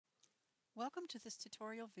Welcome to this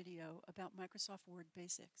tutorial video about Microsoft Word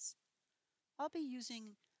Basics. I'll be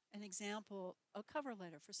using an example, a cover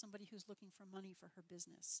letter for somebody who's looking for money for her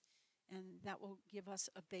business, and that will give us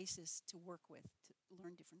a basis to work with to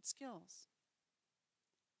learn different skills.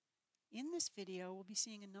 In this video, we'll be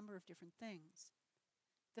seeing a number of different things.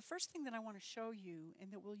 The first thing that I want to show you,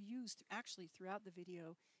 and that we'll use actually throughout the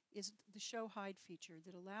video, is the Show Hide feature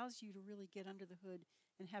that allows you to really get under the hood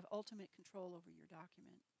and have ultimate control over your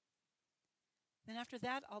document. Then after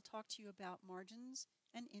that, I'll talk to you about margins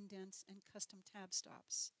and indents and custom tab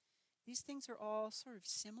stops. These things are all sort of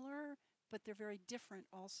similar, but they're very different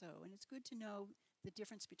also, and it's good to know the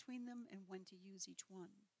difference between them and when to use each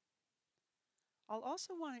one. I'll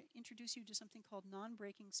also want to introduce you to something called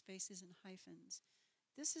non-breaking spaces and hyphens.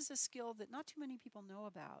 This is a skill that not too many people know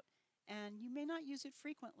about, and you may not use it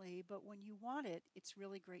frequently, but when you want it, it's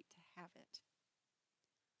really great to have it.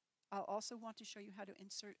 I'll also want to show you how to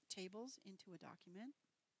insert tables into a document.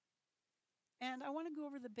 And I want to go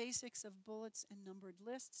over the basics of bullets and numbered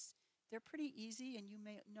lists. They're pretty easy and you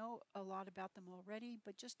may know a lot about them already,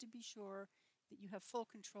 but just to be sure that you have full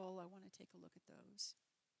control, I want to take a look at those.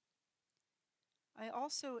 I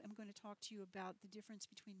also am going to talk to you about the difference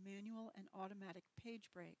between manual and automatic page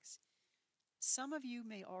breaks. Some of you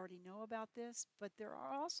may already know about this, but there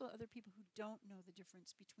are also other people who don't know the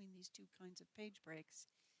difference between these two kinds of page breaks.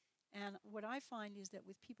 And what I find is that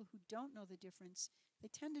with people who don't know the difference, they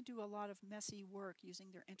tend to do a lot of messy work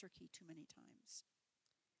using their Enter key too many times.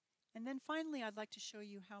 And then finally, I'd like to show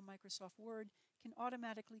you how Microsoft Word can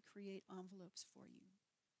automatically create envelopes for you.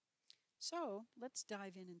 So let's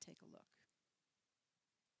dive in and take a look.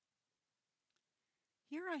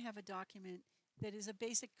 Here I have a document that is a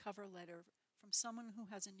basic cover letter from someone who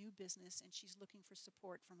has a new business and she's looking for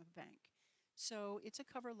support from a bank. So it's a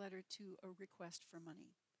cover letter to a request for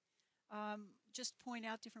money. Just point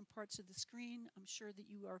out different parts of the screen. I'm sure that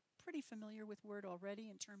you are pretty familiar with Word already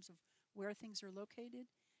in terms of where things are located,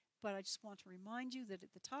 but I just want to remind you that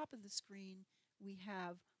at the top of the screen we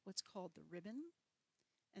have what's called the ribbon,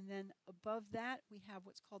 and then above that we have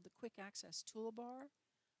what's called the Quick Access Toolbar.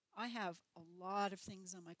 I have a lot of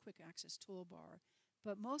things on my Quick Access Toolbar,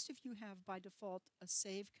 but most of you have by default a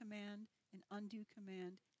Save command, an Undo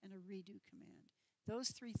command, and a Redo command. Those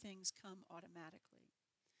three things come automatically.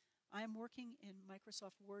 I am working in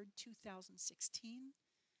Microsoft Word 2016.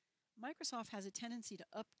 Microsoft has a tendency to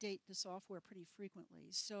update the software pretty frequently,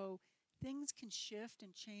 so things can shift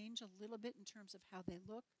and change a little bit in terms of how they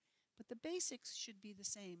look, but the basics should be the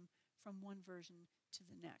same from one version to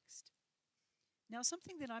the next. Now,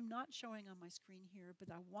 something that I'm not showing on my screen here, but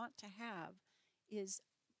I want to have, is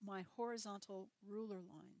my horizontal ruler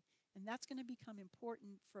line, and that's going to become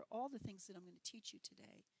important for all the things that I'm going to teach you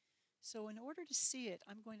today. So in order to see it,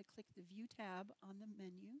 I'm going to click the View tab on the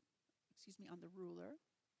menu, on the ruler.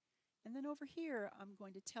 And then over here, I'm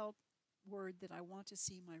going to tell Word that I want to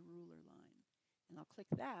see my ruler line. And I'll click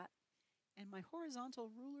that. And my horizontal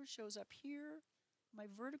ruler shows up here. My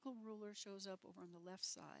vertical ruler shows up over on the left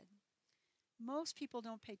side. Most people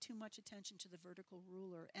don't pay too much attention to the vertical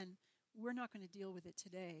ruler, and we're not going to deal with it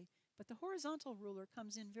today. But the horizontal ruler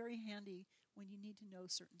comes in very handy when you need to know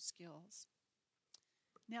certain skills.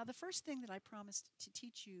 Now, the first thing that I promised to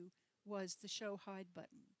teach you was the Show Hide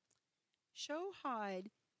button. Show Hide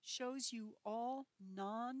shows you all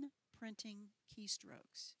non-printing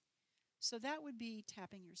keystrokes. So that would be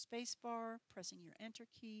tapping your space bar, pressing your Enter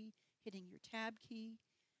key, hitting your Tab key.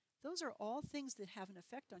 Those are all things that have an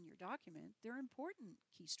effect on your document. They're important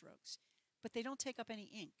keystrokes, but they don't take up any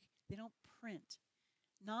ink. They don't print.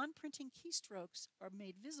 Non-printing keystrokes are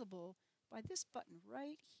made visible by this button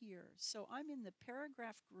right here. So I'm in the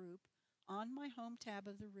paragraph group on my home tab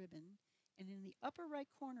of the ribbon, and in the upper right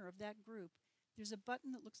corner of that group there's a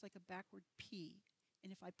button that looks like a backward P,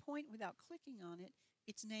 and if I point without clicking on it,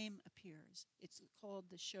 its name appears. It's called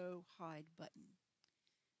the Show Hide button.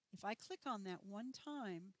 If I click on that one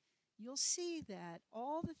time, you'll see that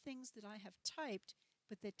all the things that I have typed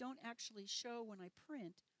but that don't actually show when I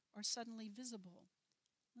print are suddenly visible.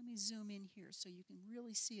 Let me zoom in here so you can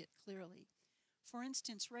really see it clearly. For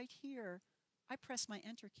instance, right here, I press my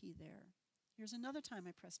Enter key there. Here's another time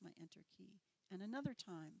I press my Enter key, and another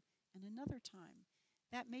time, and another time.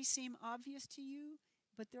 That may seem obvious to you,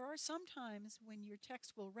 but there are some times when your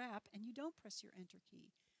text will wrap and you don't press your Enter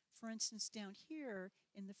key. For instance, down here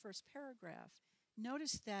in the first paragraph,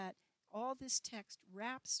 notice that all this text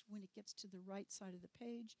wraps when it gets to the right side of the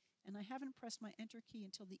page, and I haven't pressed my Enter key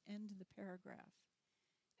until the end of the paragraph.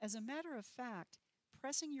 As a matter of fact,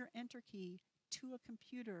 pressing your Enter key to a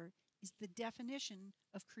computer is the definition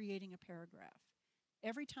of creating a paragraph.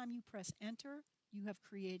 Every time you press Enter, you have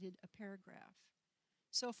created a paragraph.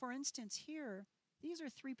 So for instance here, these are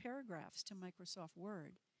 3 paragraphs to Microsoft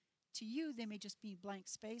Word. To you, they may just be blank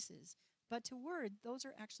spaces, but to Word, those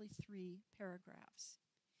are actually 3 paragraphs.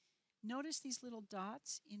 Notice these little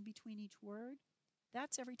dots in between each word?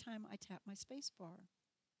 That's every time I tap my space bar.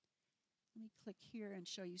 Let me click here and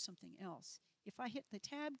show you something else. If I hit the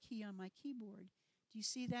Tab key on my keyboard, do you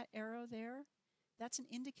see that arrow there? That's an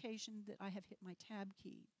indication that I have hit my Tab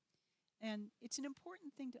key. And it's an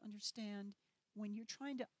important thing to understand when you're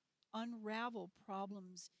trying to unravel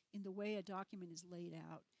problems in the way a document is laid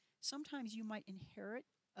out. Sometimes you might inherit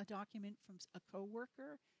a document from a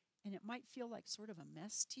coworker and it might feel like sort of a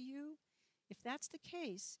mess to you. If that's the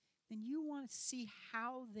case, then you want to see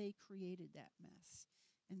how they created that mess.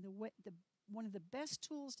 And one of the best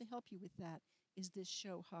tools to help you with that is this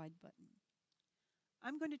Show Hide button.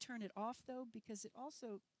 I'm going to turn it off though because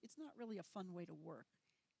it's not really a fun way to work.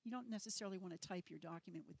 You don't necessarily want to type your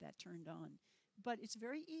document with that turned on, but it's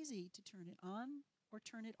very easy to turn it on or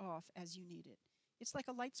turn it off as you need it. It's like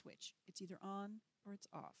a light switch. It's either on or it's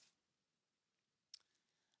off.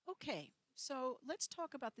 Okay, so let's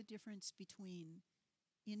talk about the difference between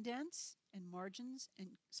indents and margins and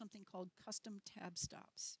something called custom tab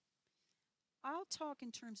stops. I'll talk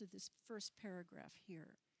in terms of this first paragraph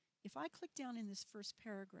here. If I click down in this first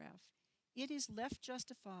paragraph, it is left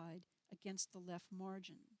justified against the left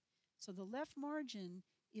margin. So the left margin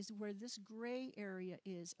is where this gray area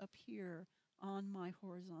is up here on my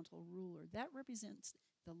horizontal ruler. That represents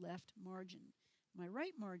the left margin. My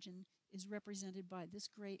right margin is represented by this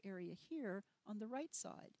gray area here on the right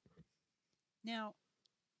side. Now,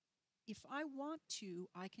 if I want to,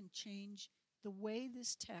 I can change the way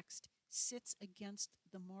this text sits against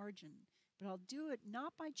the margin, but I'll do it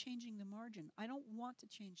not by changing the margin. I don't want to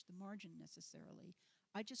change the margin necessarily.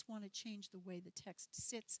 I just want to change the way the text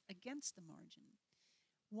sits against the margin.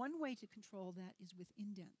 One way to control that is with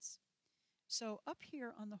indents. So up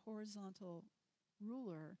here on the horizontal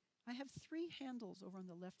ruler, I have 3 handles over on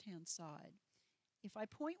the left-hand side. If I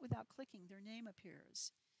point without clicking, their name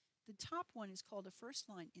appears. The top one is called a first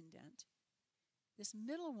line indent. This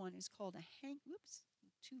middle one is called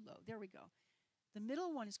too low, there we go. The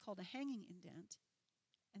middle one is called a hanging indent,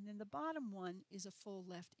 and then the bottom one is a full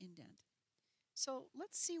left indent. So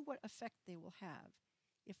let's see what effect they will have.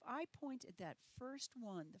 If I point at that first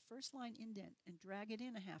one, the first line indent, and drag it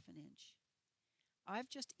in a ½ inch, I've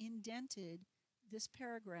just indented this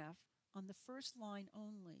paragraph on the first line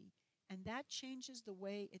only, and that changes the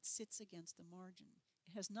way it sits against the margin.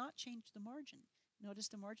 It has not changed the margin. Notice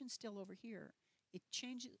the margin's still over here. It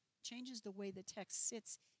changes the way the text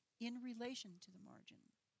sits in relation to the margin.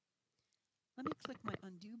 Let me click my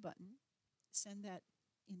undo button, send that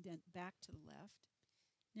indent back to the left.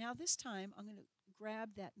 Now this time I'm going to grab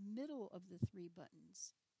that middle of the 3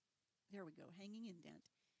 buttons. There we go, hanging indent,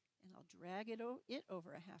 and I'll drag it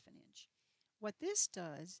over a ½ inch. What this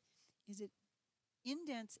does is it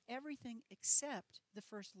indents everything except the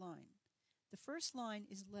first line. The first line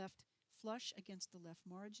is left flush against the left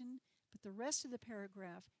margin, but the rest of the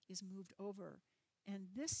paragraph is moved over. And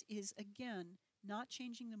this is, again, not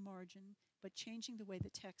changing the margin, but changing the way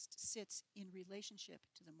the text sits in relationship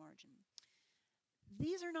to the margin.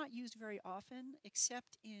 These are not used very often,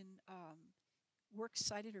 except in works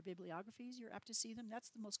cited or bibliographies. You're apt to see them. That's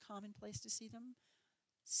the most common place to see them.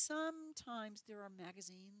 Sometimes there are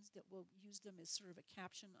magazines that will use them as sort of a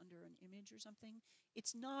caption under an image or something.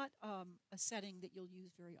 It's not a setting that you'll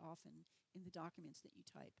use very often in the documents that you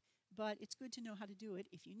type, but it's good to know how to do it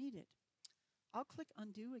if you need it. I'll click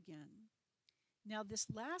undo again. Now this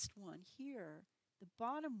last one here, the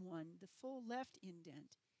bottom one, the full left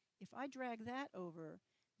indent, if I drag that over,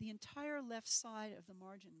 the entire left side of the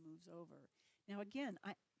margin moves over. Now again,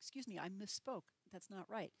 I misspoke. That's not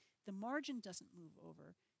right. The margin doesn't move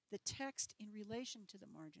over. The text in relation to the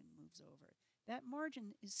margin moves over. That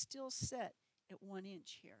margin is still set at 1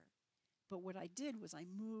 inch here. But what I did was I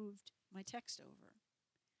moved my text over.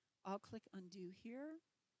 I'll click undo here.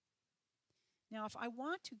 Now if I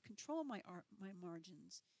want to control my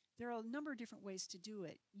margins, there are a number of different ways to do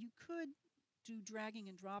it. You could do dragging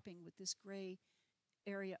and dropping with this gray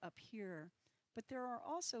area up here, but there are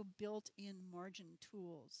also built-in margin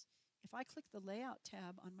tools. If I click the Layout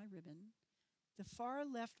tab on my ribbon, the far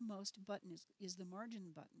leftmost button is the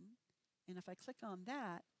margin button, and if I click on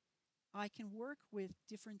that, I can work with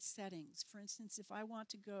different settings. For instance, if I want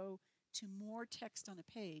to go to more text on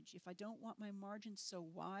a page, if I don't want my margins so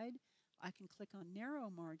wide, I can click on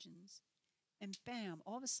Narrow Margins, and bam,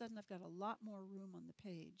 all of a sudden I've got a lot more room on the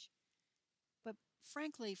page. But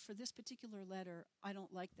frankly, for this particular letter, I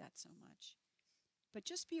don't like that so much. But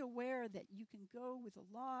just be aware that you can go with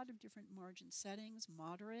a lot of different margin settings.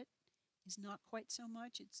 Moderate is not quite so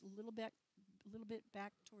much. It's a little bit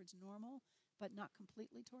back towards normal, but not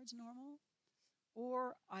completely towards normal.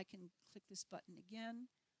 Or I can click this button again.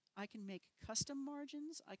 I can make custom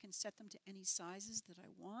margins. I can set them to any sizes that I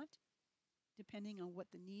want, depending on what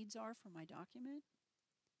the needs are for my document.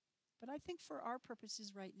 But I think for our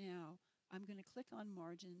purposes right now, I'm going to click on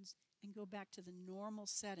margins and go back to the normal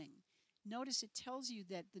setting. Notice it tells you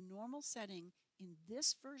that the normal setting in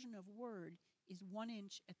this version of Word is 1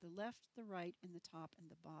 inch at the left, the right, and the top and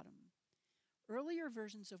the bottom. Earlier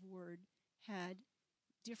versions of Word had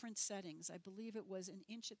different settings. I believe it was 1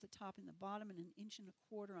 inch at the top and the bottom and 1.25 inches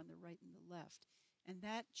on the right and the left. And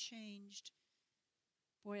that changed,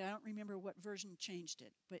 boy, I don't remember what version changed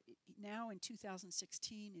it, but now in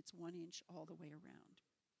 2016, it's 1 inch all the way around.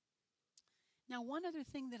 Now, one other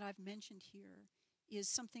thing that I've mentioned here is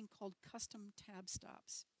something called custom tab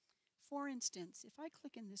stops. For instance, if I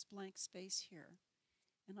click in this blank space here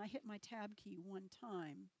and I hit my tab key one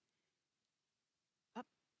time,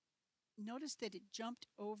 notice that it jumped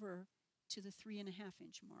over to the 3.5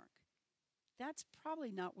 inch mark. That's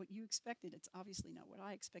probably not what you expected. It's obviously not what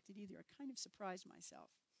I expected either. I kind of surprised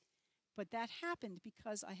myself. But that happened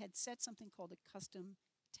because I had set something called a custom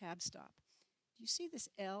tab stop. Do you see this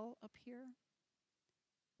L up here?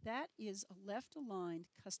 That is a left-aligned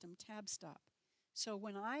custom tab stop. So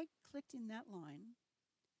when I clicked in that line,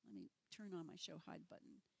 let me turn on my show hide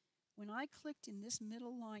button. When I clicked in this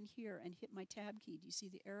middle line here and hit my tab key, do you see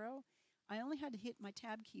the arrow? I only had to hit my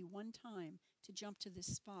tab key one time to jump to this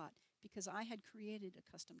spot because I had created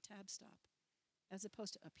a custom tab stop. As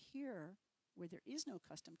opposed to up here, where there is no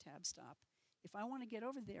custom tab stop, if I want to get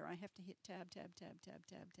over there, I have to hit tab, tab, tab, tab,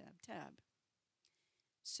 tab, tab, tab.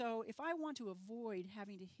 So if I want to avoid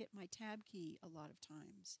having to hit my tab key a lot of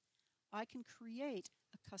times, I can create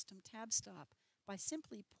a custom tab stop by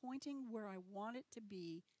simply pointing where I want it to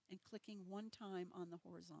be and clicking one time on the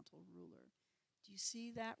horizontal ruler. Do you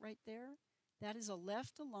see that right there? That is a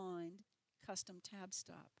left-aligned custom tab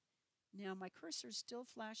stop. Now my cursor is still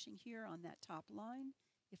flashing here on that top line.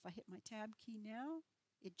 If I hit my tab key now,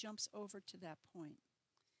 it jumps over to that point.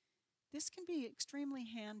 This can be extremely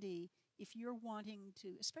handy if you're wanting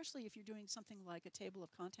to, especially if you're doing something like a table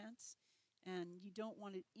of contents and you don't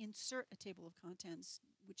want to insert a table of contents,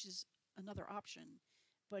 which is another option.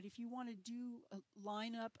 But if you want to do a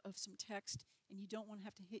lineup of some text and you don't want to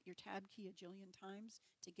have to hit your tab key a jillion times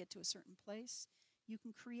to get to a certain place, you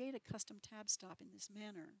can create a custom tab stop in this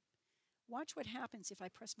manner. Watch what happens if I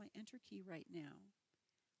press my enter key right now.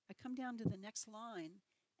 I come down to the next line,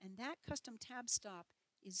 and that custom tab stop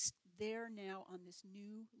is there now on this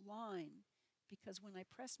new line, because when I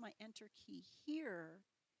press my enter key here,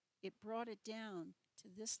 it brought it down to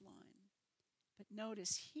this line. But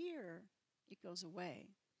notice here, it goes away.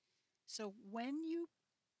 So when you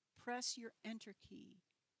press your enter key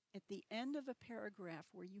at the end of a paragraph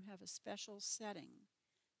where you have a special setting,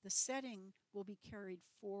 the setting will be carried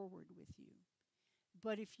forward with you.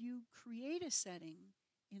 But if you create a setting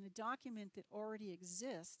in a document that already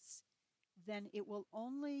exists, then it will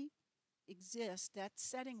only exist, that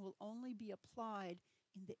setting will only be applied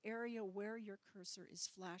in the area where your cursor is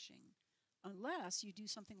flashing, unless you do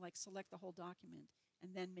something like select the whole document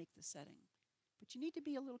and then make the setting. But you need to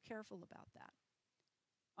be a little careful about that.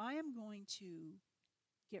 I am going to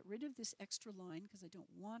get rid of this extra line because I don't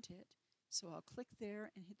want it. So I'll click there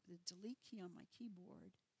and hit the delete key on my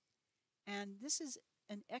keyboard. And this is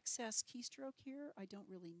an excess keystroke here. I don't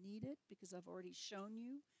really need it because I've already shown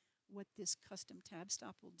you what this custom tab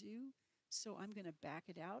stop will do. So I'm going to back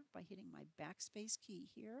it out by hitting my backspace key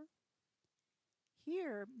here.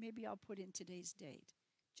 Here, maybe I'll put in today's date,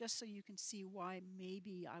 just so you can see why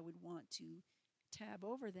maybe I would want to tab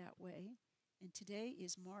over that way. And today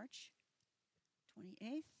is March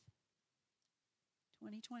 28th,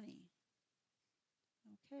 2020.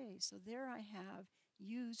 Okay, so there I have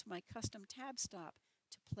used my custom tab stop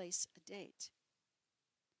to place a date.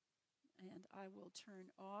 And I will turn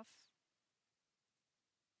off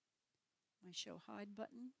my show hide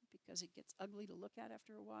button because it gets ugly to look at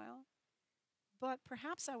after a while. But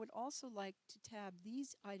perhaps I would also like to tab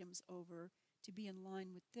these items over to be in line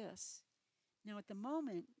with this. Now at the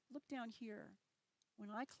moment, look down here. When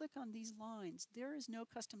I click on these lines, there is no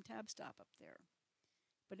custom tab stop up there.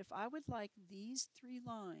 But if I would like these 3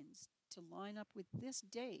 lines to line up with this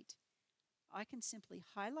date, I can simply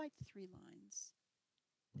highlight the 3 lines.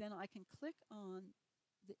 Then I can click on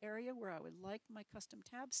the area where I would like my custom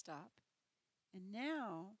tab stop. And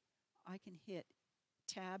now I can hit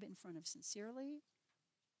tab in front of sincerely.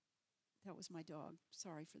 That was my dog.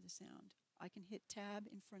 Sorry for the sound. I can hit tab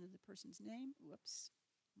in front of the person's name. Whoops,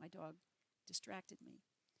 my dog distracted me.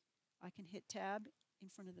 I can hit tab in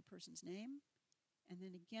front of the person's name. And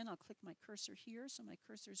then again, I'll click my cursor here. So my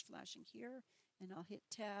cursor is flashing here. And I'll hit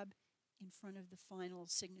tab in front of the final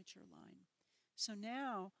signature line. So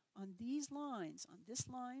now on these lines, on this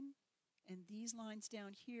line and these lines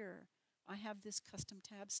down here, I have this custom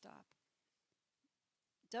tab stop.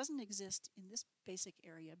 It doesn't exist in this basic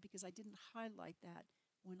area because I didn't highlight that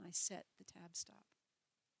when I set the tab stop.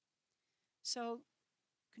 So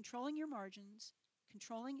controlling your margins,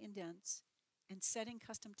 controlling indents, and setting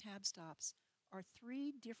custom tab stops are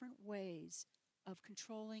three different ways of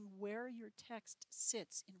controlling where your text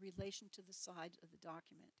sits in relation to the side of the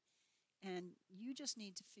document. And you just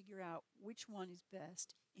need to figure out which one is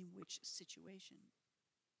best in which situation.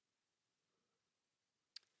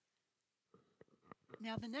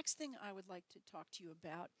 Now, the next thing I would like to talk to you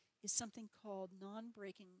about is something called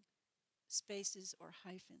non-breaking spaces or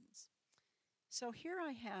hyphens. So here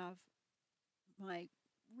I have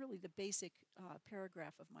really the basic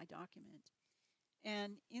paragraph of my document.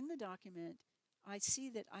 And in the document, I see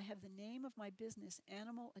that I have the name of my business,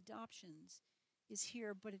 Animal Adoptions, is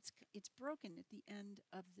here, but it's broken at the end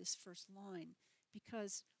of this first line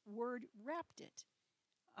because Word wrapped it.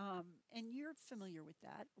 And you're familiar with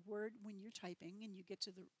that. Word, when you're typing and you get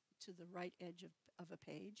to the right edge of a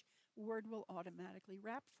page, Word will automatically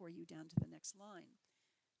wrap for you down to the next line.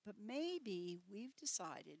 But maybe we've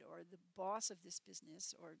decided, or the boss of this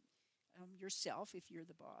business, or yourself, if you're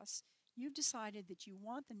the boss, you've decided that you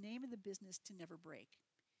want the name of the business to never break.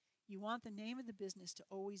 You want the name of the business to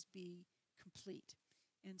always be complete.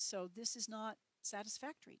 And so this is not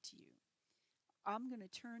satisfactory to you. I'm going to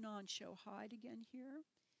turn on Show Hide again here.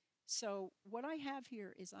 So what I have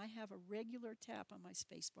here is I have a regular tap on my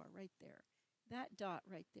spacebar right there. That dot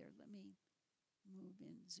right there, let me move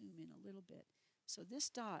in, zoom in a little bit. So this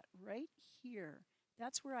dot right here,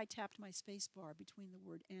 that's where I tapped my spacebar between the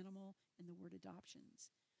word animal and the word adoptions.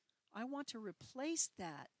 I want to replace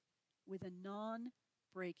that with a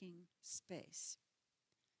non-breaking space.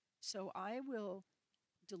 So I will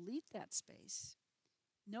delete that space.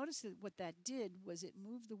 Notice that what that did was it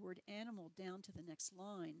moved the word animal down to the next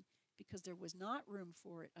line because there was not room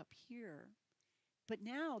for it up here. But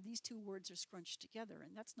now these two words are scrunched together,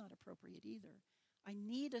 and that's not appropriate either. I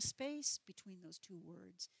need a space between those two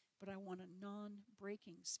words, but I want a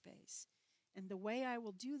non-breaking space. And the way I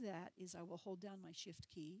will do that is I will hold down my Shift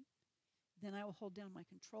key, then I will hold down my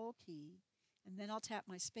Control key, and then I'll tap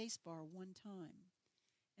my space bar one time.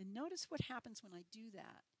 And notice what happens when I do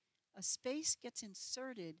that. A space gets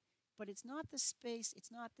inserted, but it's not the space,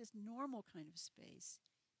 it's not this normal kind of space.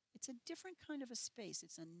 It's a different kind of a space.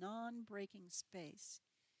 It's a non-breaking space.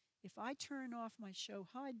 If I turn off my Show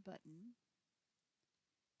Hide button,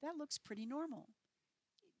 that looks pretty normal.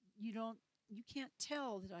 You can't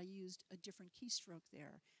tell that I used a different keystroke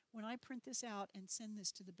there. When I print this out and send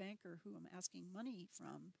this to the banker who I'm asking money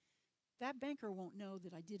from, that banker won't know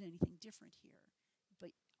that I did anything different here. But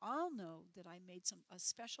I'll know that I made a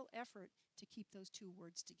special effort to keep those two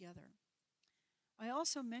words together. I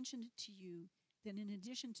also mentioned to you that in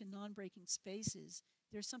addition to non-breaking spaces,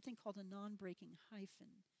 there's something called a non-breaking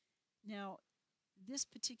hyphen. Now, this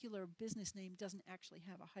particular business name doesn't actually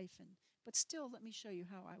have a hyphen, but still, let me show you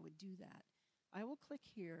how I would do that. I will click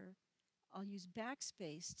here. I'll use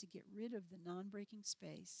backspace to get rid of the non-breaking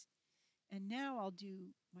space. And now I'll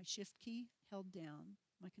do my Shift key held down,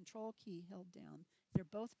 my Control key held down. They're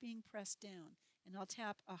both being pressed down. And I'll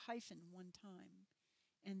tap a hyphen one time.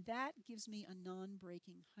 And that gives me a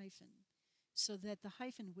non-breaking hyphen so that the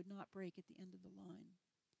hyphen would not break at the end of the line.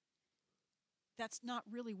 That's not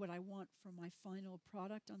really what I want for my final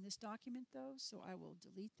product on this document though, so I will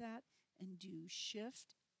delete that and do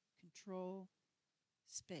Shift, Control,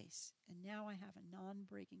 Space. And now I have a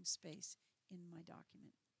non-breaking space in my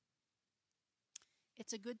document.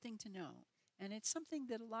 It's a good thing to know, and it's something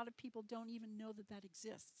that a lot of people don't even know that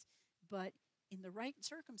exists, but in the right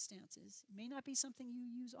circumstances, it may not be something you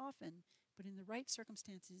use often, but in the right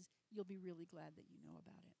circumstances, you'll be really glad that you know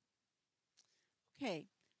about it. Okay.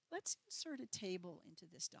 Let's insert a table into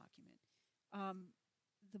this document.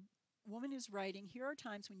 The woman is writing, here are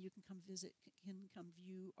times when you can come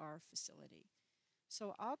view our facility.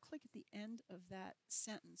 So I'll click at the end of that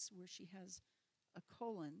sentence where she has a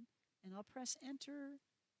colon, and I'll press enter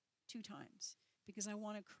 2 times because I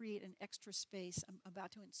want to create an extra space. I'm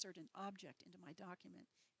about to insert an object into my document,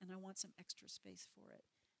 and I want some extra space for it.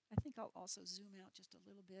 I think I'll also zoom out just a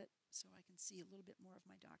little bit so I can see a little bit more of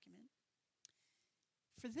my document.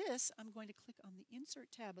 For this, I'm going to click on the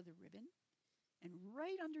Insert tab of the ribbon, And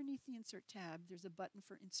right underneath the Insert tab, there's a button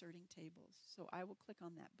for inserting tables. So I will click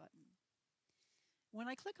on that button. When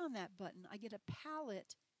I click on that button, I get a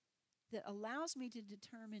palette that allows me to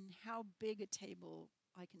determine how big a table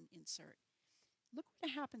I can insert. Look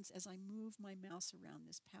what happens as I move my mouse around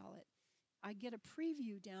this palette. I get a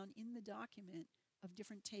preview down in the document of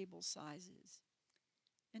different table sizes.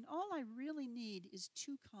 And all I really need is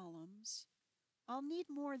 2 columns. I'll need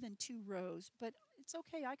more than 2 rows, but it's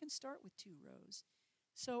okay, I can start with 2 rows.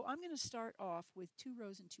 So I'm going to start off with 2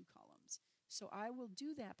 rows and 2 columns. So I will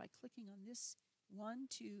do that by clicking on this 1,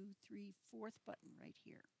 2, 3, 4th button right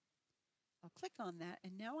here. I'll click on that,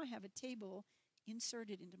 and now I have a table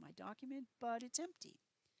inserted into my document, but it's empty.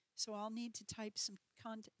 So I'll need to type some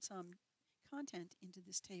content into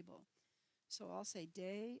this table. So I'll say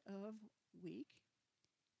day of week.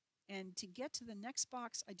 And to get to the next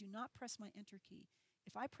box, I do not press my Enter key.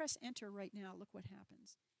 If I press Enter right now, look what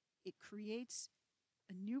happens. It creates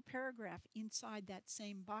a new paragraph inside that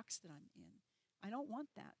same box that I'm in. I don't want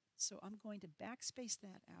that, so I'm going to backspace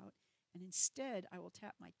that out, and instead I will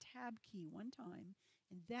tap my Tab key one time,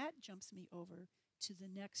 and that jumps me over to the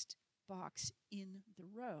next box in the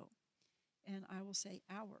row. And I will say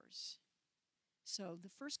hours. So the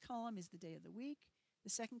first column is the day of the week. The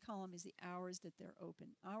second column is the hours that they're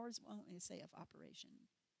open. Hours, well, I'm going to say of operation,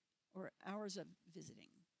 or hours of visiting.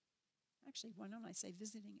 Actually, why don't I say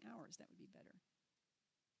visiting hours? That would be better.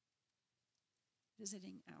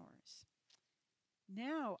 Visiting hours.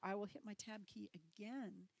 Now I will hit my Tab key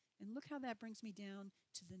again, and look how that brings me down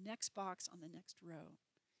to the next box on the next row.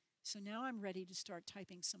 So now I'm ready to start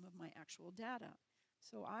typing some of my actual data.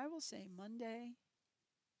 So I will say Monday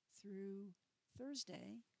through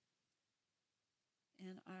Thursday,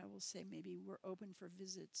 and I will say maybe we're open for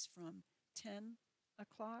visits from 10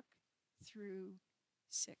 o'clock through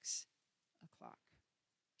 6 o'clock.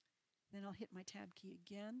 Then I'll hit my Tab key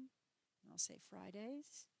again, and I'll say Friday.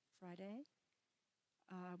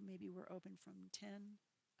 Maybe we're open from 10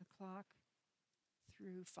 o'clock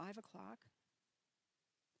through 5 o'clock.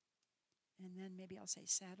 And then maybe I'll say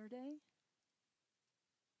Saturday.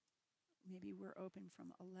 Maybe we're open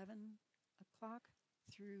from 11 o'clock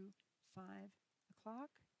through 5 o'clock.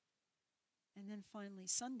 And then finally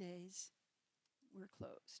Sundays, we're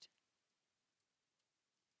closed.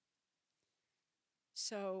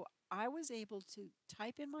 So I was able to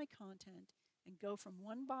type in my content and go from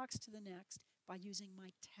one box to the next by using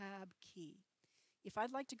my Tab key. If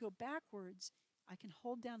I'd like to go backwards, I can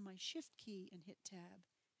hold down my Shift key and hit Tab.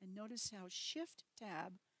 And notice how Shift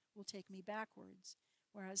Tab will take me backwards,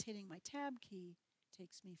 whereas hitting my Tab key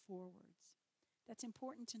takes me forwards. That's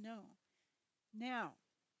important to know. Now,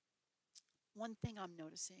 one thing I'm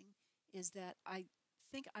noticing is that I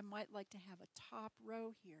think I might like to have a top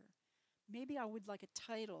row here. Maybe I would like a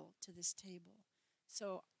title to this table.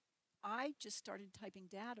 So I just started typing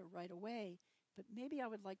data right away, but maybe I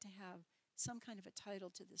would like to have some kind of a title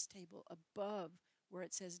to this table above where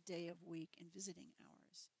it says day of week and visiting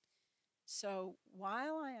hours. So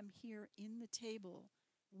while I am here in the table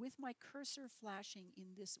with my cursor flashing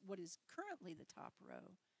in this, what is currently the top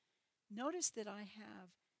row, notice that I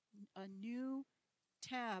have a new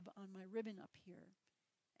tab on my ribbon up here,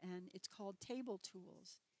 and it's called Table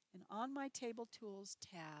Tools. And on my Table Tools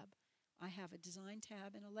tab, I have a Design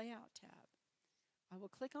tab and a Layout tab. I will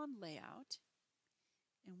click on Layout,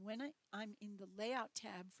 and when I'm in the Layout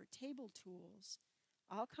tab for Table Tools,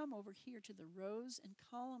 I'll come over here to the Rows and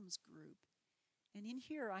Columns group, and in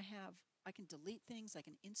here I can delete things, I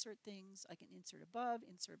can insert things, I can insert above,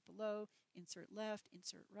 insert below, insert left,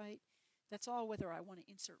 insert right. That's all whether I want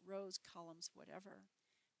to insert rows, columns, whatever.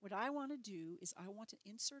 What I want to do is I want to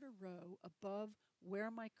insert a row above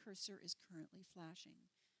where my cursor is currently flashing.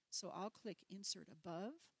 So I'll click Insert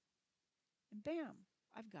Above, and bam,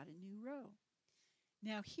 I've got a new row.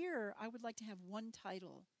 Now here, I would like to have one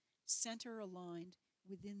title center aligned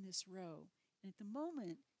within this row. And at the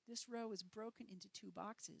moment, this row is broken into 2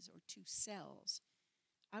 boxes or 2 cells.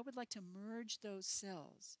 I would like to merge those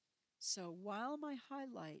cells. So while my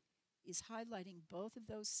highlight is highlighting both of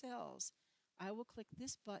those cells, I will click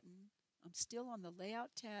this button. I'm still on the Layout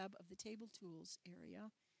tab of the Table Tools area.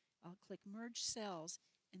 I'll click Merge Cells,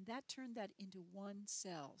 and that turned that into one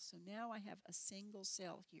cell. So now I have a single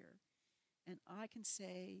cell here. And I can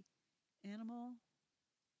say Animal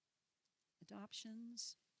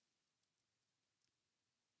Adoptions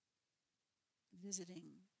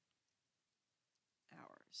Visiting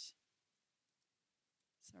Hours.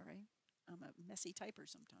 Sorry, I'm a messy typer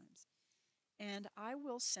sometimes. And I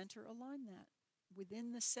will center align that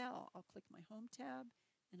within the cell. I'll click my Home tab,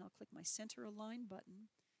 and I'll click my Center Align button.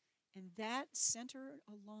 And that center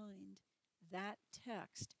aligned that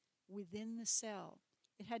text within the cell.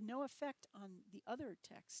 It had no effect on the other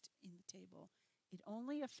text in the table. It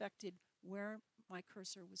only affected where my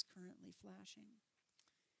cursor was currently flashing.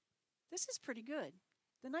 This is pretty good.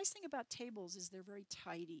 The nice thing about tables is they're very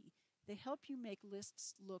tidy. They help you make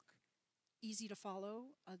lists look easy to follow.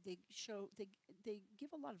 They give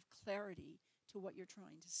a lot of clarity to what you're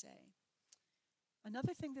trying to say.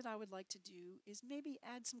 Another thing that I would like to do is maybe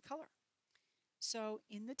add some color. So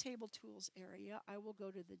in the Table Tools area, I will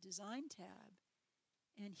go to the Design tab,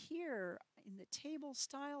 and here in the Table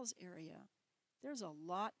Styles area, there's a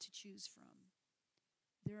lot to choose from.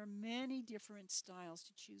 There are many different styles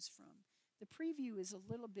to choose from. The preview is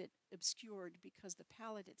a little bit obscured because the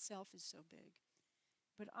palette itself is so big.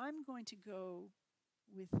 But I'm going to go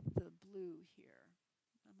with the blue here.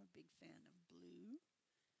 I'm a big fan of blue.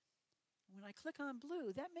 When I click on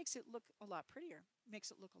blue, that makes it look a lot prettier, makes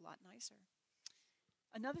it look a lot nicer.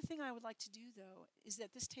 Another thing I would like to do, though, is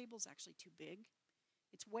that this table is actually too big.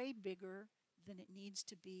 It's way bigger than it needs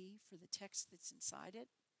to be for the text that's inside it.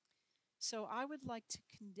 So I would like to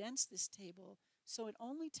condense this table so it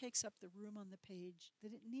only takes up the room on the page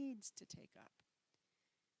that it needs to take up.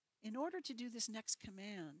 In order to do this next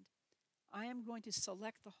command, I am going to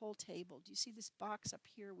select the whole table. Do you see this box up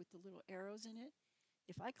here with the little arrows in it?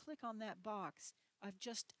 If I click on that box, I've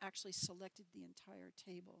just actually selected the entire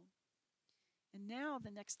table. And now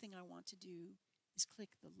the next thing I want to do is click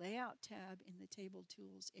the Layout tab in the Table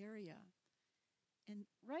Tools area. And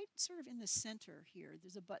right sort of in the center here,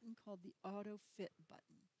 there's a button called the Auto Fit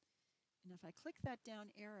button. And if I click that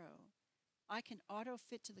down arrow, I can auto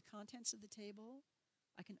fit to the contents of the table.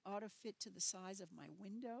 I can auto fit to the size of my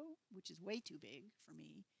window, which is way too big for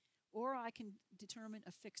me, or I can determine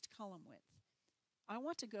a fixed column width. I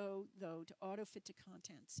want to go, though, to auto fit to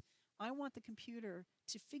contents. I want the computer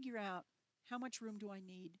to figure out how much room do I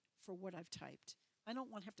need for what I've typed. I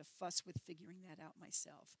don't want to have to fuss with figuring that out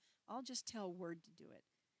myself. I'll just tell Word to do it.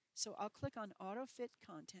 So I'll click on Auto Fit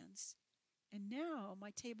Contents, and now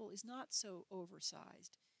my table is not so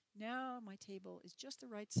oversized. Now my table is just the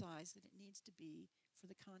right size that it needs to be for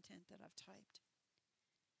the content that I've typed.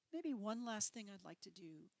 Maybe one last thing I'd like to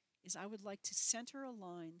do is I would like to center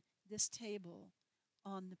align this table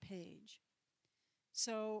on the page.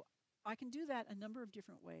 So I can do that a number of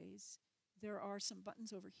different ways. There are some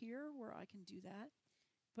buttons over here where I can do that,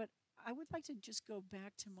 but I would like to just go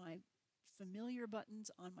back to my familiar buttons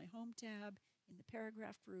on my Home tab in the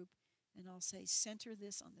paragraph group, and I'll say center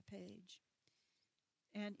this on the page.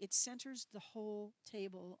 And it centers the whole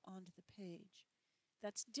table onto the page.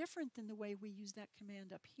 That's different than the way we use that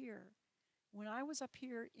command up here. When I was up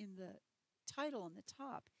here in the title on the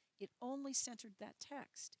top, it only centered that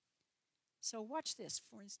text. So watch this.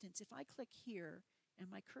 For instance, if I click here and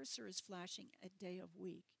my cursor is flashing a day of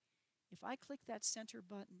week, if I click that center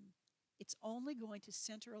button, it's only going to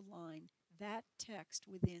center align that text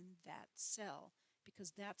within that cell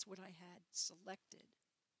because that's what I had selected.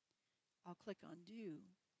 I'll click undo.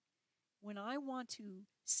 When I want to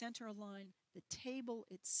center align the table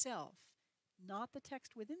itself, not the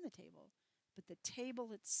text within the table, but the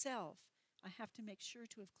table itself, I have to make sure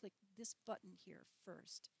to have clicked this button here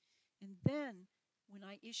first. And then when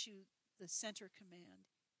I issue the center command,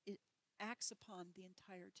 it acts upon the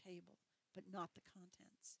entire table, but not the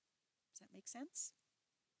contents. Does that make sense?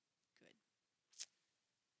 Good.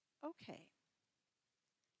 Okay.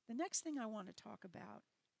 The next thing I want to talk about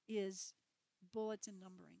is bullets and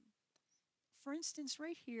numbering. For instance,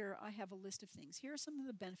 right here, I have a list of things. Here are some of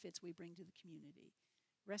the benefits we bring to the community.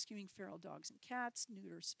 Rescuing feral dogs and cats,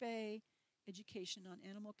 neuter, spay, education on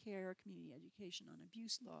animal care, community education on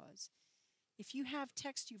abuse laws. If you have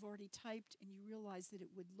text you've already typed and you realize that it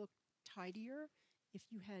would look tidier if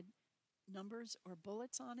you had numbers or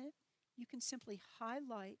bullets on it, you can simply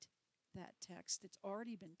highlight that text that's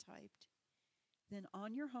already been typed. Then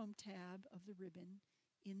on your Home tab of the ribbon,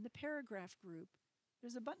 in the paragraph group,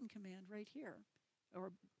 there's a button command right here,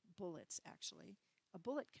 or bullets actually, a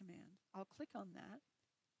bullet command. I'll click on that,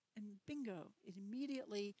 and bingo, it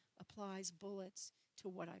immediately applies bullets to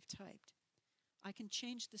what I've typed. I can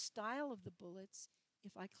change the style of the bullets.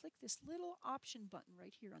 If I click this little option button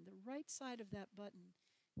right here, on the right side of that button,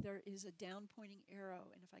 there is a down pointing arrow,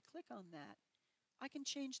 and if I click on that, I can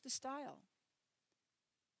change the style.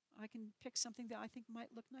 I can pick something that I think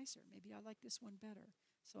might look nicer. Maybe I like this one better.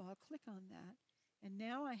 So I'll click on that, and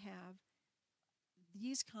now I have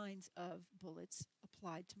these kinds of bullets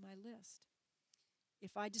applied to my list.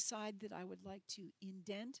 If I decide that I would like to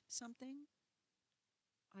indent something,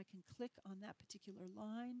 I can click on that particular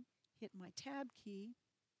line, hit my tab key.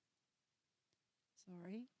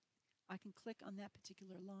 I can click on that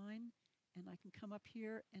particular line, and I can come up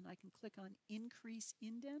here and I can click on increase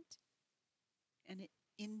indent, and it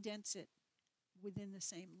indents it within the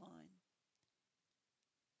same line.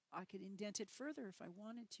 I could indent it further if I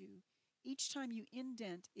wanted to. Each time you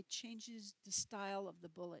indent, it changes the style of the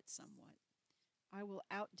bullet somewhat. I will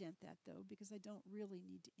outdent that though, because I don't really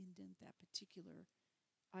need to indent that particular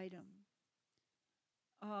item.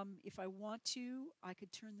 If I want to, I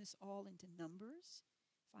could turn this all into numbers.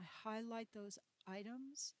 If I highlight those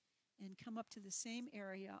items and come up to the same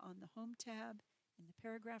area on the Home tab in the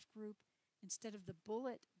paragraph group, instead of the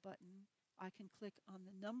bullet button, I can click on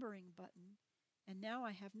the numbering button, and now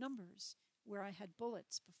I have numbers where I had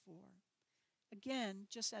bullets before. Again,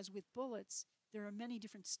 just as with bullets, there are many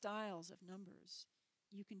different styles of numbers.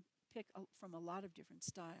 You can pick from a lot of different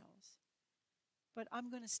styles. But I'm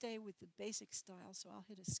going to stay with the basic style, so I'll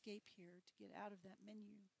hit escape here to get out of that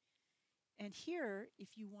menu. And here,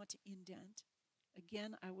 if you want to indent,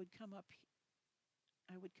 again, I would come up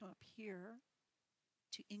here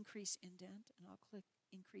to increase indent, and I'll click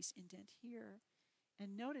increase indent here.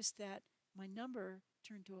 And notice that my number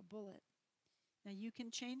turned to a bullet. Now you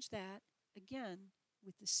can change that, again,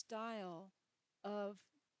 with the style of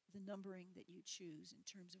the numbering that you choose in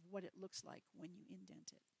terms of what it looks like when you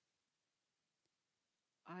indent it.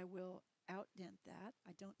 I will outdent that.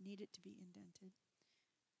 I don't need it to be indented.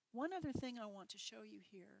 One other thing I want to show you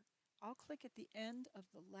here, I'll click at the end of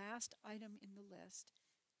the last item in the list,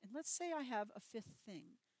 and let's say I have a fifth thing.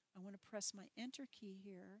 I want to press my enter key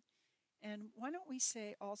here, and why don't we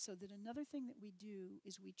say also that another thing that we do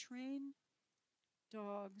is we train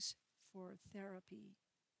dogs for therapy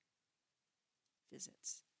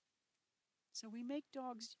visits. So we make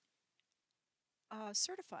dogs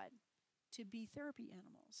certified to be therapy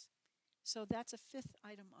animals. So that's a fifth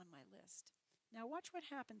item on my list. Now watch what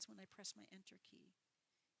happens when I press my enter key.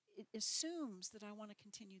 It assumes that I want to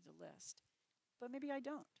continue the list, but maybe I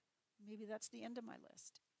don't. Maybe that's the end of my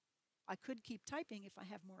list. I could keep typing if I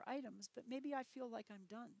have more items, but maybe I feel like I'm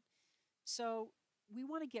done. So we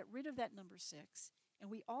want to get rid of that number 6, and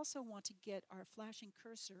we also want to get our flashing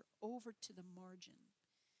cursor over to the margin.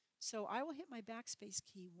 So I will hit my backspace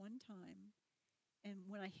key one time, and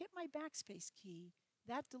when I hit my backspace key,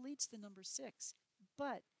 that deletes the number 6,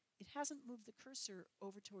 but it hasn't moved the cursor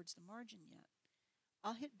over towards the margin yet.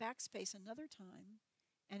 I'll hit backspace another time,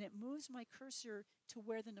 and it moves my cursor to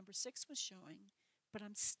where the number 6 was showing, but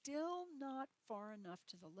I'm still not far enough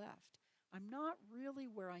to the left. I'm not really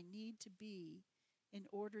where I need to be in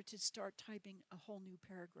order to start typing a whole new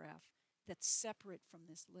paragraph that's separate from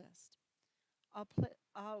this list.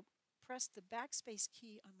 I'll press the backspace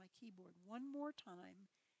key on my keyboard one more time,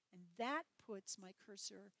 and that puts my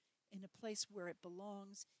cursor in a place where it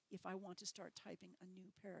belongs if I want to start typing a new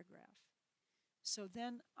paragraph. So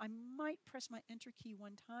then I might press my enter key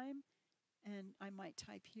one time, and I might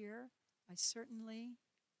type here. I certainly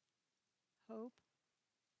hope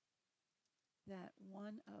that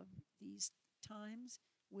one of these times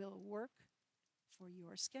will work for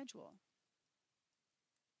your schedule.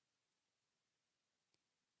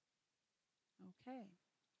 Okay.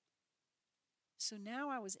 So now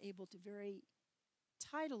I was able to very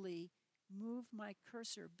tidily move my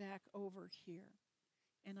cursor back over here.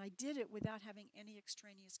 And I did it without having any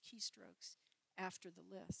extraneous keystrokes after the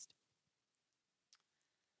list.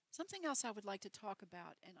 Something else I would like to talk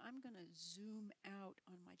about, and I'm going to zoom out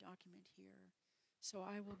on my document here. So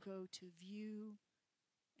I will go to View,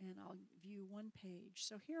 and I'll view one page.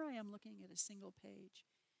 So here I am looking at a single page.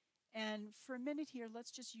 And for a minute here,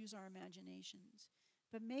 let's just use our imaginations.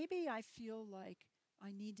 But maybe I feel like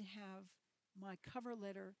I need to have my cover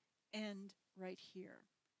letter end right here,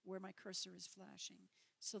 where my cursor is flashing,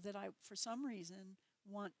 so that I, for some reason,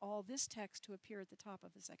 want all this text to appear at the top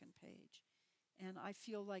of the second page. And I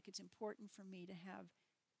feel like it's important for me to have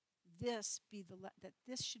this be that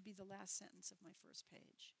this should be the last sentence of my first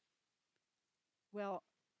page. Well,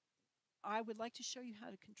 I would like to show you how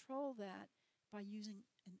to control that by using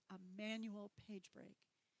a manual page break.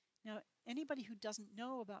 Now, anybody who doesn't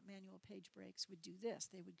know about manual page breaks would do this.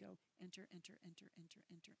 They would go enter, enter, enter, enter,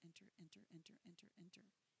 enter, enter, enter, enter, enter, enter.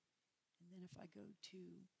 And then if I go to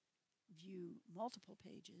view multiple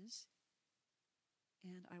pages,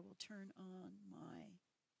 and I will turn on my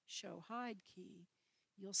show hide key,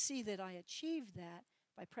 you'll see that I achieved that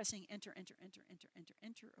by pressing enter, enter, enter, enter, enter,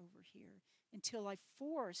 enter over here until I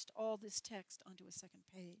forced all this text onto a second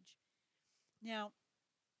page. Now,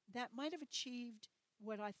 that might have achieved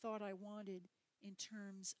what I thought I wanted in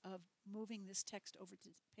terms of moving this text over to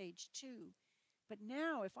page 2. But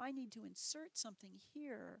now, if I need to insert something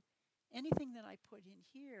here, anything that I put in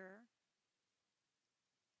here,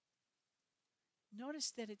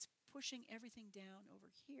 notice that it's pushing everything down over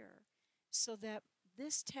here so that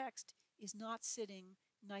this text is not sitting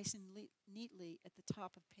nice and neatly at the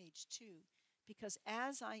top of page 2. Because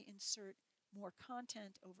as I insert more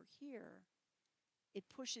content over here, it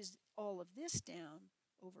pushes all of this down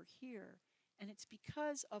over here. And it's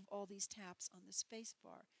because of all these taps on the space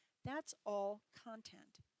bar. That's all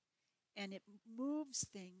content. And it moves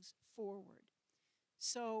things forward.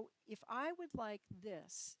 So if I would like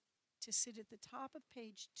this to sit at the top of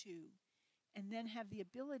page 2 and then have the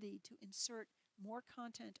ability to insert more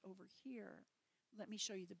content over here, let me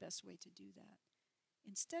show you the best way to do that.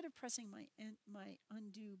 Instead of pressing my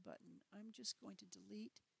undo button, I'm just going to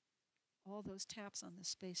delete all those taps on the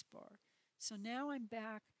space bar. So now I'm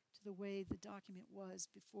back to the way the document was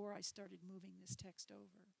before I started moving this text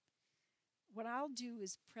over. What I'll do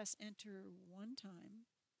is press enter one time,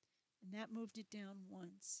 and that moved it down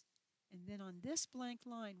once. And then on this blank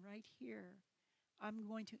line right here, I'm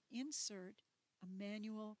going to insert a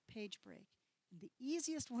manual page break. And the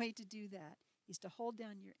easiest way to do that is to hold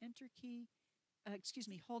down your enter key,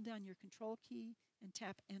 hold down your control key and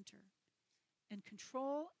tap enter. And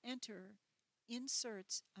control enter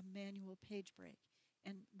inserts a manual page break.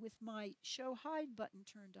 And with my show hide button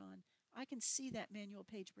turned on, I can see that manual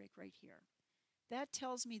page break right here. That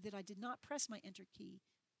tells me that I did not press my enter key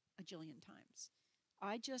a jillion times.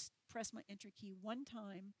 I just pressed my enter key one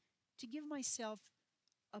time to give myself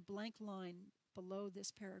a blank line below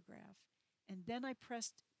this paragraph. And then I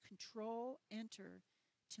pressed control enter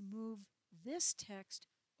to move this text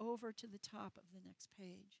over to the top of the next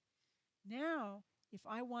page. Now, if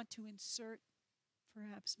I want to insert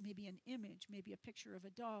perhaps maybe an image, maybe a picture of a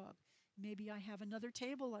dog, maybe I have another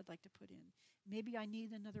table I'd like to put in, maybe I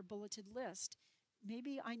need another bulleted list,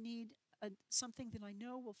 maybe I need something that I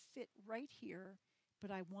know will fit right here,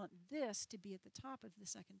 but I want this to be at the top of the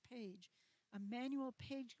second page. A manual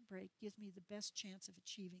page break gives me the best chance of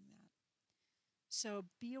achieving that. So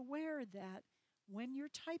be aware that when you're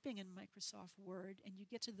typing in Microsoft Word and you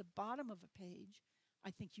get to the bottom of a page,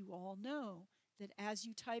 I think you all know that as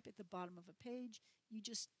you type at the bottom of a page, you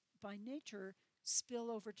just by nature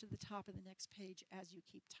spill over to the top of the next page as you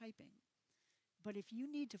keep typing. But if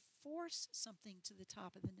you need to force something to the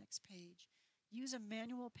top of the next page, use a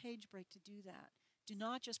manual page break to do that. Do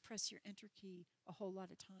not just press your enter key a whole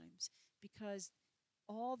lot of times, because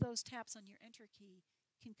all those taps on your enter key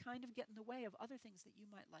can kind of get in the way of other things that you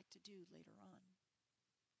might like to do later on.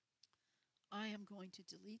 I am going to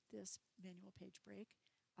delete this manual page break.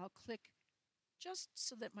 I'll click just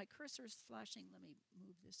so that my cursor is flashing. Let me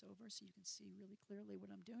move this over so you can see really clearly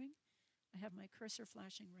what I'm doing. I have my cursor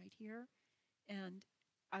flashing right here, and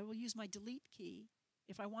I will use my delete key.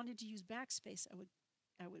 If I wanted to use backspace,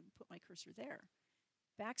 I would put my cursor there.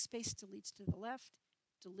 Backspace deletes to the left,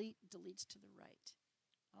 delete deletes to the right.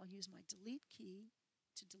 I'll use my delete key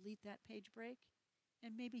to delete that page break,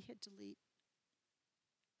 and maybe hit delete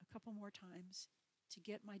a couple more times to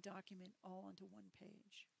get my document all onto one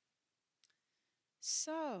page.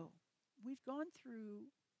 So we've gone through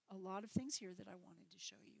a lot of things here that I wanted to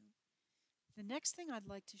show you. The next thing I'd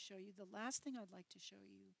like to show you, the last thing I'd like to show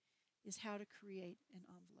you, is how to create an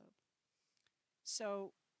envelope.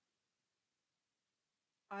 So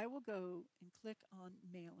I will go and click on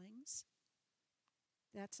Mailings.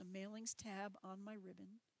 That's a Mailings tab on my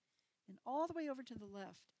ribbon. And all the way over to the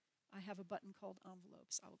left, I have a button called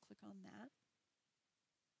Envelopes. I will click on that.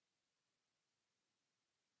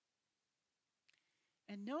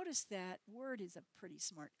 And notice that Word is a pretty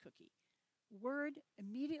smart cookie. Word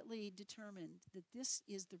immediately determined that this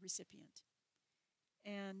is the recipient.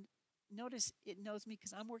 And notice it knows me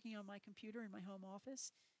because I'm working on my computer in my home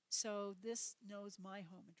office, so this knows my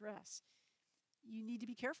home address. You need to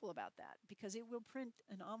be careful about that because it will print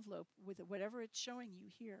an envelope with whatever it's showing you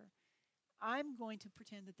here. I'm going to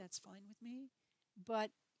pretend that that's fine with me, but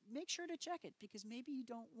make sure to check it because maybe you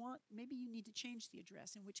don't want, maybe you need to change the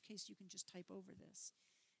address, in which case you can just type over this.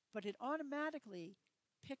 But it automatically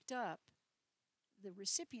picked up the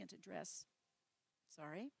recipient address.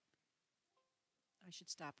 Sorry, I should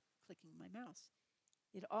stop clicking my mouse.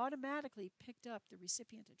 It automatically picked up the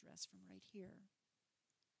recipient address from right here.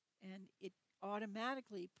 And it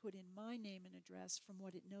automatically put in my name and address from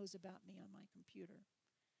what it knows about me on my computer.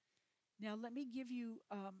 Now let me give you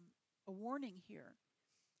a warning here.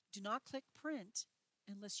 Do not click print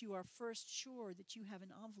unless you are first sure that you have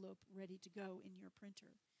an envelope ready to go in your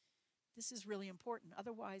printer. This is really important.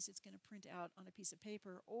 Otherwise, it's going to print out on a piece of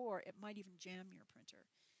paper, or it might even jam your printer.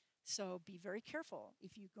 So be very careful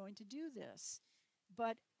if you're going to do this.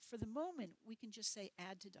 But for the moment, we can just say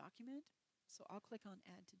Add to Document. So I'll click on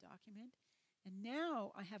Add to Document. And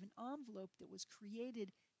now I have an envelope that was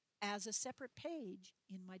created as a separate page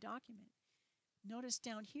in my document. Notice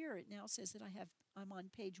down here it now says that I'm on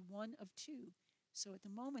page 1 of 2. So at the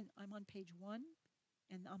moment I'm on page 1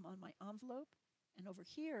 and I'm on my envelope, and over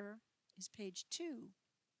here is page 2,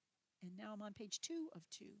 and now I'm on page 2 of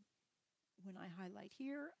 2. When I highlight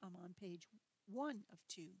here, I'm on page 1 of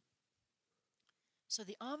 2. So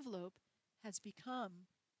the envelope has become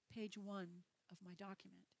page 1 of my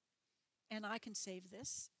document. And I can save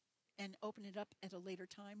this and open it up at a later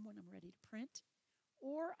time when I'm ready to print,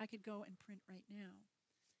 or I could go and print right now.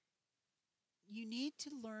 You need to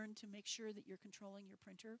learn to make sure that you're controlling your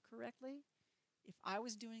printer correctly. If I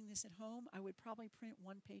was doing this at home, I would probably print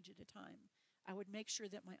one page at a time. I would make sure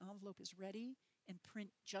that my envelope is ready and print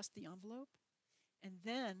just the envelope. And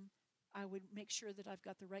then I would make sure that I've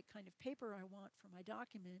got the right kind of paper I want for my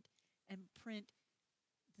document and print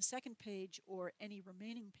the second page or any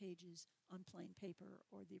remaining pages on plain paper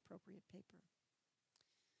or the appropriate paper.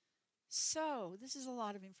 So this is a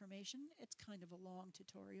lot of information. It's kind of a long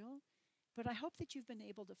tutorial, but I hope that you've been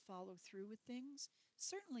able to follow through with things.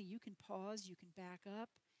 Certainly you can pause, you can back up,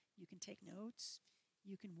 you can take notes,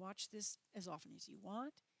 you can watch this as often as you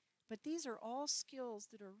want, but these are all skills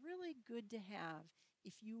that are really good to have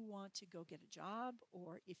if you want to go get a job,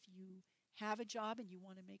 or if you have a job and you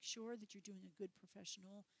want to make sure that you're doing a good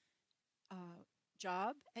professional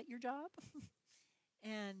job at your job.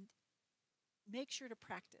 And make sure to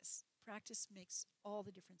practice. Practice makes all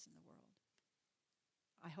the difference in the world.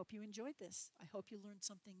 I hope you enjoyed this. I hope you learned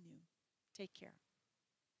something new. Take care.